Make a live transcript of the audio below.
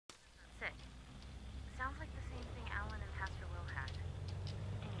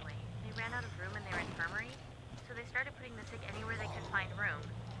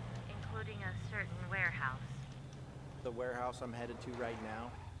warehouse I'm headed to right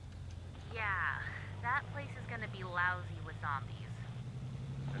now? Yeah, that place is gonna be lousy with zombies.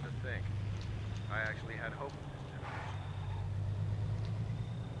 And to think, I actually had hope for this generation.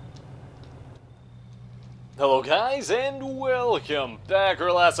 Hello guys, and welcome back.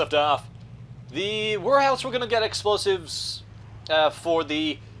 Where last left off, the warehouse we're gonna get explosives for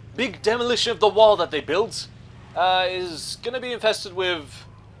the big demolition of the wall that they built is gonna be infested with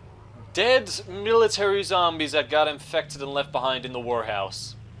dead military zombies that got infected and left behind in the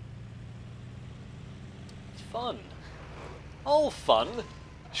warehouse. Fun. All fun.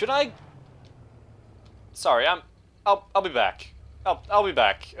 Should I? Sorry, I'll be back. I'll be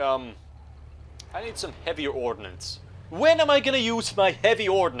back. I need some heavier ordnance. When am I gonna use my heavy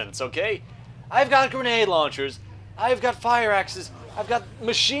ordnance, okay? I've got grenade launchers, I've got fire axes, I've got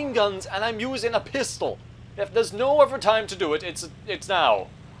machine guns, and I'm using a pistol. If there's no other time to do it, it's now.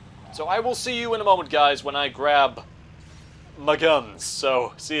 So I will see you in a moment, guys, when I grab my guns.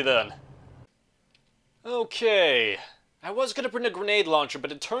 So, see you then. Okay. I was gonna bring a grenade launcher,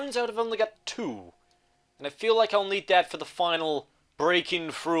 but it turns out I've only got 2. And I feel like I'll need that for the final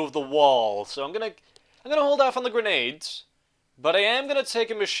breaking through of the wall, so I'm gonna hold off on the grenades, but I am gonna take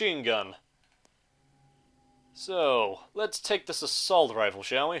a machine gun. So let's take this assault rifle,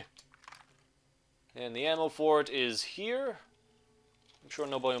 shall we? And the ammo for it is here. I'm sure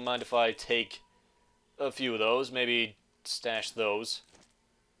nobody will mind if I take a few of those, maybe stash those.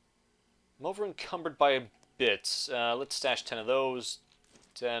 I'm over encumbered by a bit. Let's stash 10 of those.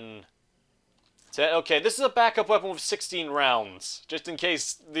 10. Okay, this is a backup weapon with 16 rounds, just in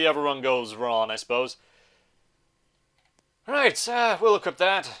case the other one goes wrong, I suppose. Alright, we'll equip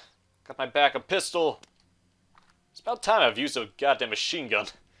that. Got my backup pistol. It's about time I've used a goddamn machine gun.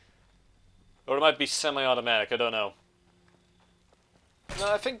 Or it might be semi-automatic, I don't know.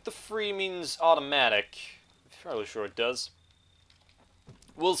 No, I think the free means automatic. I'm fairly sure it does.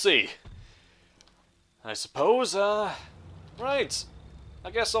 We'll see. I suppose, right. I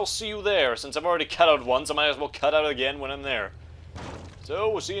guess I'll see you there. Since I've already cut out once, I might as well cut out again when I'm there.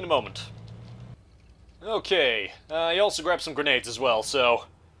 So, we'll see you in a moment. Okay, you also grabbed some grenades as well, so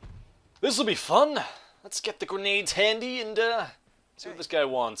this'll be fun. Let's get the grenades handy and, see what this guy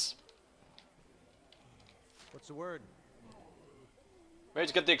wants. What's the word? Ready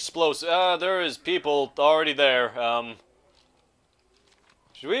to get the explosive. There is people already there.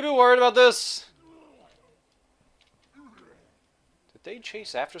 Should we be worried about this? Did they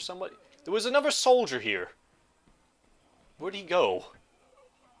chase after somebody? There was another soldier here. Where'd he go?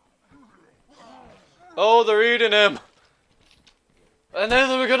 Oh, they're eating him! And then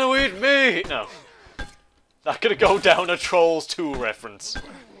they're gonna eat me! No. Not gonna go down a Trolls 2 reference.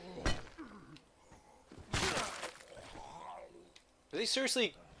 Are they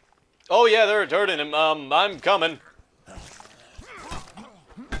seriously... Oh yeah, they're hurting him. I'm coming.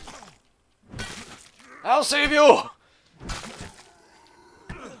 I'll save you!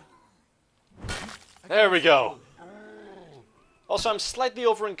 There we go. Also, I'm slightly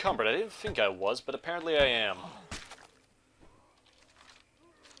over encumbered. I didn't think I was, but apparently I am.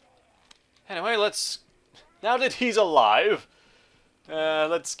 Anyway, let's... Now that he's alive,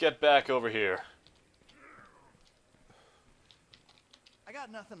 let's get back over here. I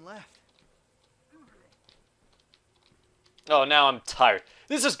got nothing left. Oh, now I'm tired.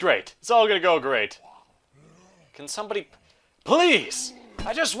 This is great. It's all gonna go great. Can somebody... Please!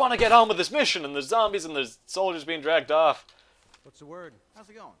 I just want to get on with this mission, and there's zombies and there's soldiers being dragged off. What's the word? How's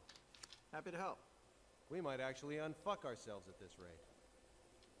it going? Happy to help. We might actually unfuck ourselves at this rate.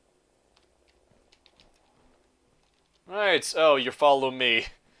 Right, oh, you're following me.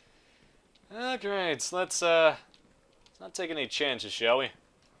 Ah, great. Let's not take any chances, shall we?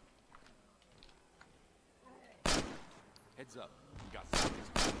 Heads up. We got zombies.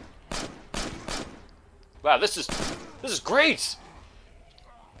 Wow, this is great!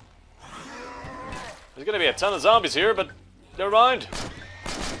 There's gonna be a ton of zombies here, but never mind.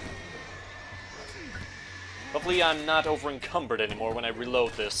 Hopefully I'm not over encumbered anymore when I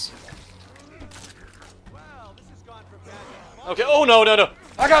reload this. Okay, oh no, no, no!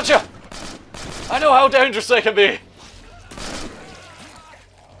 I gotcha! I know how dangerous they can be!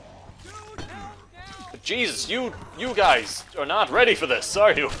 But Jesus, you guys are not ready for this,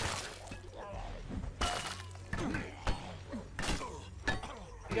 are you?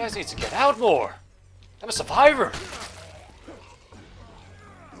 You guys need to get out more! I'm a survivor!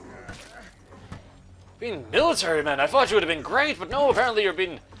 Being military, man, I thought you would have been great, but no, apparently you've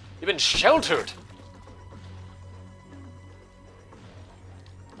been sheltered.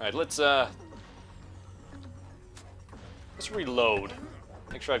 Alright, let's reload.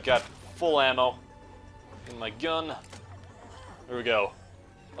 Make sure I've got full ammo in my gun. There we go.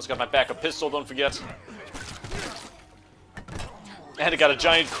 Also got my backup pistol, don't forget. And I got a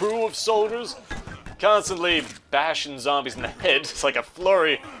giant crew of soldiers constantly bashing zombies in the head. It's like a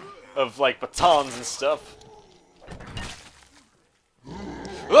flurry of, like, batons and stuff.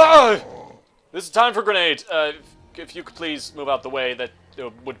 Ah! This is time for a grenade. If you could please move out the way, that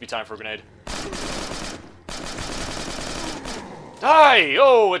would be time for a grenade. Die!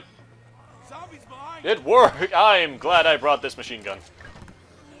 Oh, it worked! I'm glad I brought this machine gun.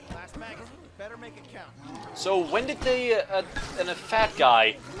 Last magazine. Better make it count. So when did a fat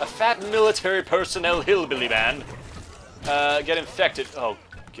guy, a fat military personnel hillbilly man, get infected? Oh,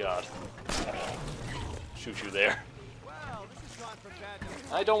 God. Shoot you there.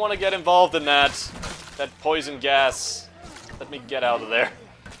 I don't want to get involved in that poison gas. Let me get out of there.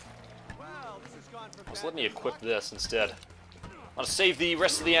 So let me equip this instead. I want to save the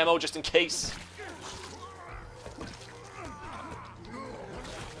rest of the ammo just in case.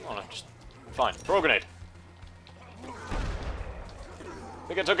 Oh no, just fine. Throw a grenade. I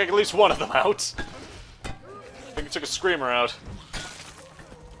think I took at least one of them out. I think I took a screamer out.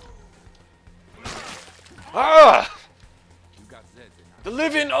 Ah! The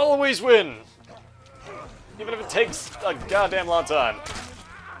living always win! Even if it takes a goddamn long time.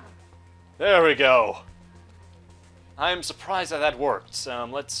 There we go. I'm surprised that worked.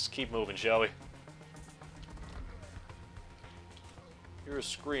 Let's keep moving, shall we? You're a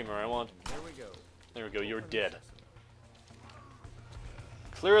screamer, I want... There we go, you're dead.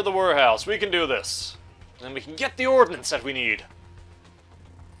 Clear the warehouse, we can do this. And then we can get the ordnance that we need.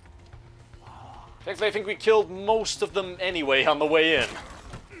 In fact, I think we killed most of them anyway on the way in.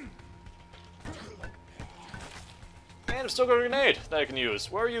 And I've still got a grenade that I can use.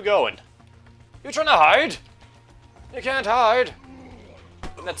 Where are you going? You trying to hide? You can't hide.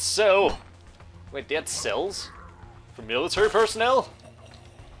 That's cell. Wait, they had cells? For military personnel?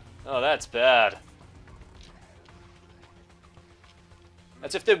 Oh, that's bad.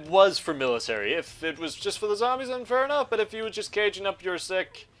 That's if it was for military. If it was just for the zombies, then fair enough. But if you were just caging up your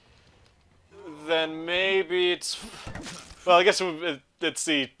sick... then maybe it's... Well, I guess it's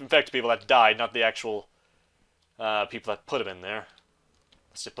the infected people that died, not the actual people that put them in there.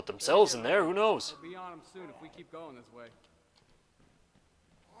 Unless they put themselves in there, who knows? We'll be on them soon if we keep going this way.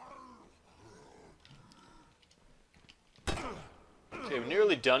 Okay, we're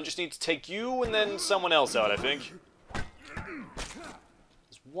nearly done. Just need to take you and then someone else out, I think.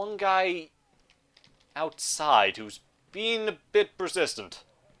 There's one guy outside who's being a bit persistent.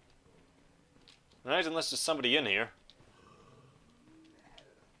 Right, unless there's somebody in here.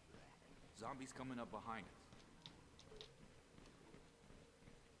 Zombies coming up behind us.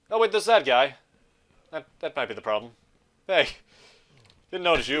 Oh wait, there's that guy. That might be the problem. Hey, didn't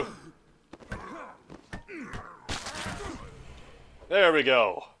notice you. There we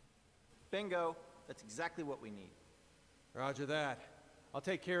go. Bingo. That's exactly what we need. Roger that. I'll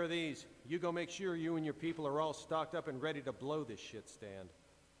take care of these. You go make sure you and your people are all stocked up and ready to blow this shit stand.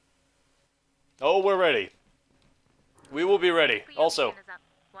 Oh, we're ready. We will be ready. Cleo's Also, hand is up.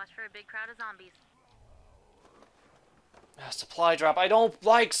 Watch for a big crowd of zombies. supply drop. I don't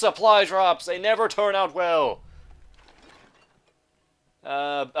like supply drops. They never turn out well.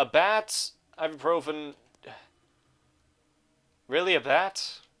 A bat, ibuprofen. Really, a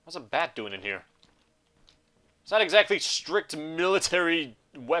bat? What's a bat doing in here? It's not exactly strict military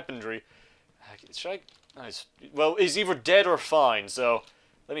weaponry. Should I? Nice. Well, he's either dead or fine, so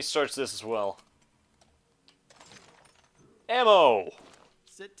let me search this as well. Ammo!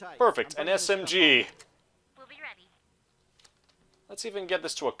 Sit tight. Perfect, I'm an bringing this stuff SMG. We'll be ready. Let's even get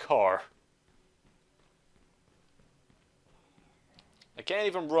this to a car. I can't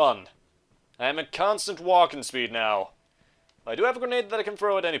even run. I am at constant walking speed now. I do have a grenade that I can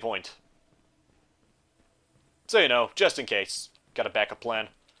throw at any point. So you know, just in case. Got a backup plan.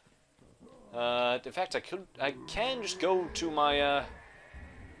 In fact, I can just go to my,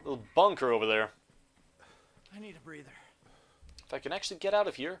 little bunker over there. I need a breather. If I can actually get out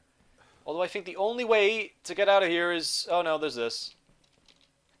of here. Although I think the only way to get out of here is... Oh no, there's this.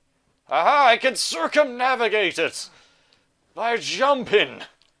 Aha! I can circumnavigate it! By jumping!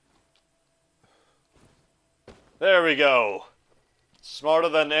 There we go. Smarter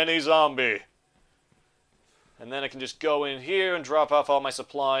than any zombie. And then I can just go in here and drop off all my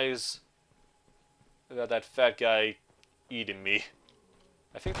supplies. Without that fat guy eating me.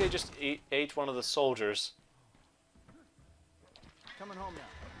 I think they just ate one of the soldiers. Coming home now.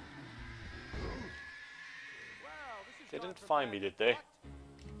 They didn't find me, did they?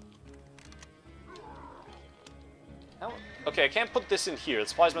 How? Okay, I can't put this in here. The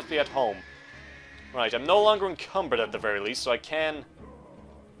supplies must be at home. Right, I'm no longer encumbered at the very least, so I can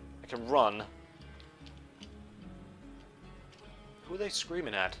run. Who are they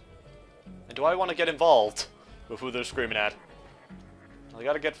screaming at? And do I want to get involved with who they're screaming at? I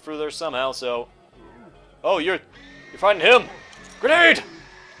gotta get through there somehow, so... Oh, you're fighting him! Grenade!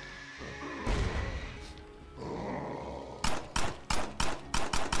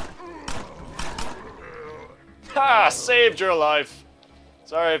 Ha! Saved your life!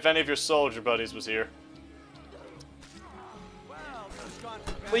 Sorry if any of your soldier buddies was here.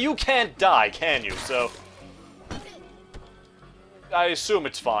 Well, you can't die, can you? So... I assume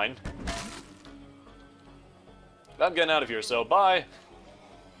it's fine. I'm getting out of here, so bye.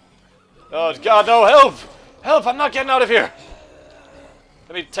 Oh, God, no, help! Help, I'm not getting out of here!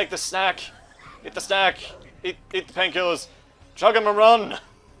 Let me take the snack. Eat the snack. Eat the painkillers. Chug 'em and run!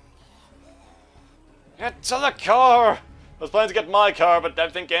 Get to the car! I was planning to get my car, but I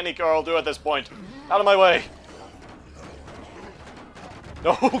think any car will do at this point. Out of my way!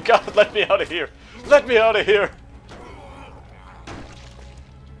 Oh, God, let me out of here! Let me out of here!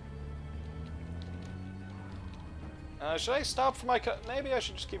 Should I stop for my car? Maybe I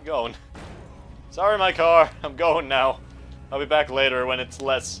should just keep going. Sorry, my car. I'm going now. I'll be back later when it's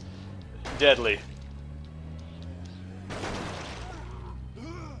less deadly. In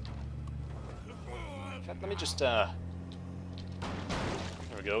fact, let me just, there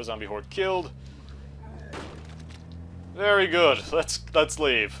we go. Zombie horde killed. Very good. Let's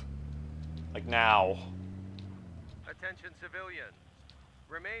leave. Like now. Attention civilians.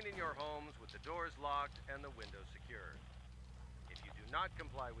 Remain in your homes with the doors locked and the windows secured. If you do not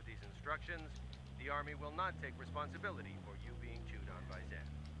comply with these instructions, the Army will not take responsibility for you being chewed on by Zen.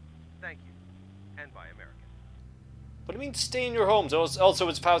 Thank you, and by American. What do you mean stay in your homes? Also,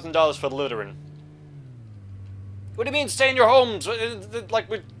 it's $1,000 for the littering. What do you mean stay in your homes? Like,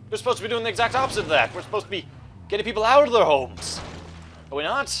 we're supposed to be doing the exact opposite of that. We're supposed to be getting people out of their homes. Are we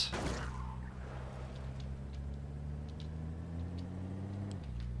not?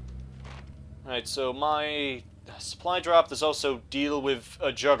 Alright, so my supply drop, there's also deal with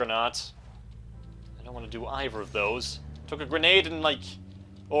a juggernaut. I don't want to do either of those. Took a grenade and like,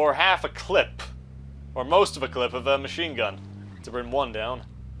 or half a clip, or most of a clip of a machine gun to bring one down.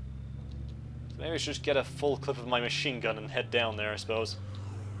 So maybe I should just get a full clip of my machine gun and head down there, I suppose.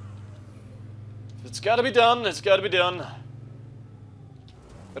 If it's gotta be done, it's gotta be done.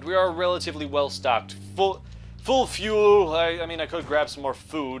 But we are relatively well stocked. Full fuel. I mean, I could grab some more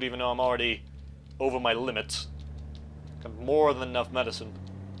food, even though I'm already over my limit. Got more than enough medicine.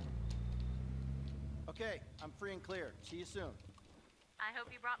 Okay, I'm free and clear. See you soon. I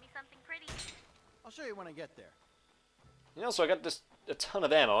hope you brought me something pretty. I'll show you when I get there. You know, so I got just a ton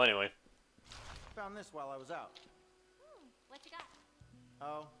of ammo anyway. Found this while I was out. What you got?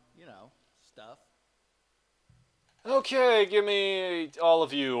 Oh, you know, stuff. Okay, give me all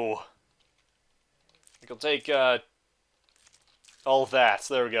of you. I think I'll take all of that.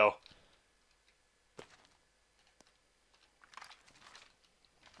 There we go.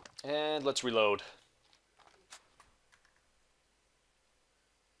 And let's reload.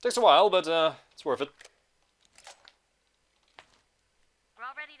 Takes a while, but it's worth it. We're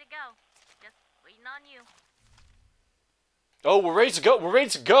all ready to go. Just waiting on you. Oh, we're ready to go. We're ready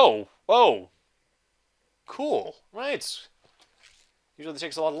to go. Whoa. Cool. Right. Usually it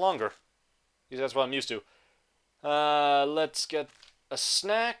takes a lot longer. That's what I'm used to. Let's get a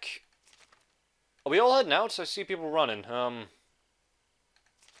snack. Are we all heading out? I see people running.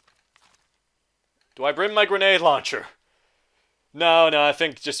 Do I bring my grenade launcher? No, I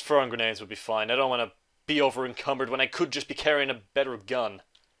think just throwing grenades would be fine. I don't want to be over encumbered when I could just be carrying a better gun.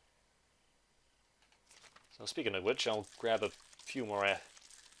 So speaking of which, I'll grab a few more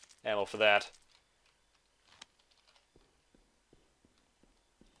ammo for that.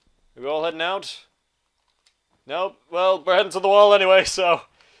 Are we all heading out? Nope. Well, we're heading to the wall anyway, so...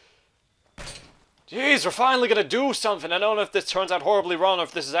 Jeez, we're finally gonna do something. I don't know if this turns out horribly wrong or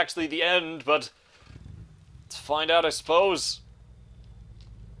if this is actually the end, but... let's find out, I suppose.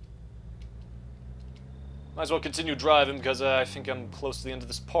 Might as well continue driving because I think I'm close to the end of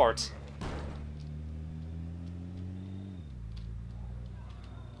this part.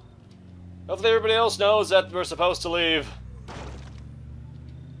 Hopefully everybody else knows that we're supposed to leave.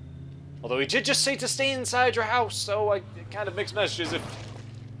 Although he did just say to stay inside your house, so it kind of mixed messages if...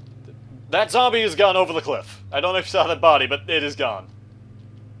 that zombie is gone over the cliff. I don't know if you saw that body, but it is gone.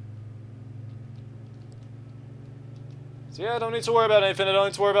 So yeah, I don't need to worry about anything. I don't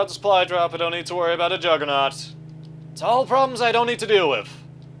need to worry about the supply drop. I don't need to worry about a juggernaut. It's all problems I don't need to deal with.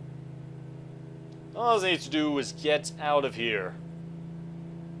 All I need to do is get out of here.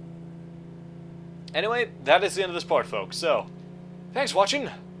 Anyway, that is the end of this part, folks. So, thanks for watching.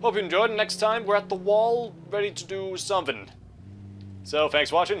 Hope you enjoyed. Next time, we're at the wall, ready to do something. So, thanks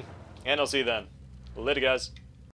for watching, and I'll see you then. Later, guys.